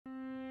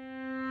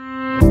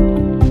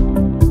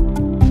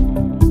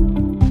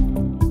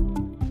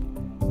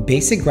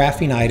Basic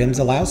graphing items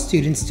allow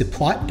students to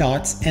plot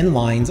dots and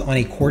lines on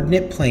a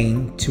coordinate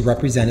plane to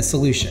represent a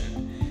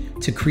solution.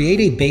 To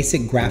create a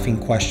basic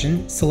graphing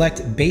question,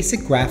 select Basic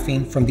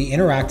Graphing from the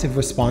Interactive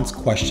Response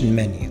Question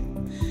menu.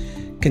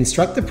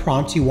 Construct the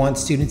prompt you want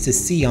students to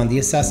see on the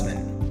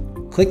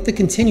assessment. Click the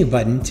Continue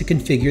button to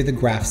configure the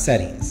graph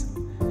settings.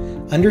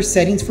 Under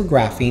Settings for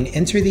Graphing,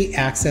 enter the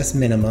axis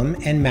minimum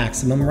and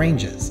maximum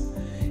ranges.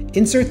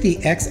 Insert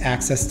the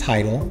X-axis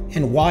title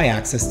and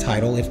Y-axis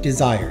title if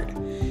desired.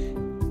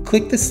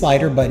 Click the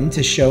slider button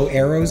to show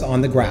arrows on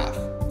the graph.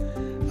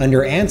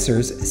 Under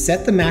Answers,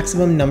 set the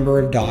maximum number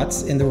of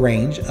dots in the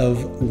range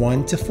of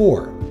 1 to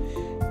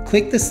 4.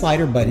 Click the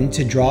slider button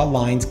to draw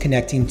lines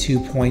connecting 2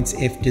 points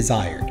if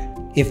desired.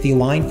 If the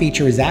line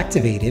feature is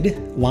activated,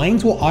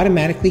 lines will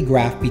automatically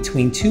graph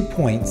between 2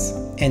 points,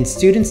 and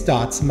students'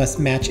 dots must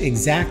match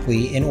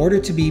exactly in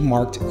order to be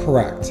marked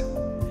correct.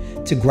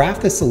 To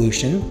graph the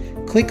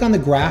solution, click on the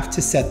graph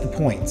to set the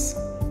points.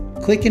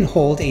 Click and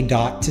hold a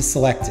dot to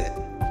select it.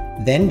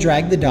 Then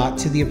drag the dot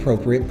to the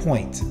appropriate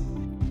point.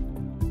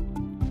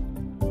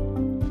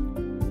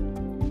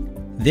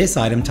 This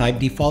item type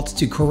defaults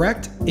to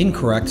correct,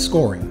 incorrect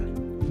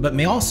scoring, but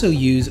may also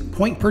use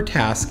point per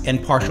task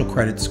and partial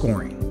credit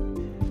scoring.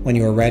 When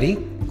you are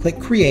ready, click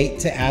Create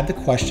to add the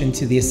question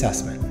to the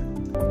assessment.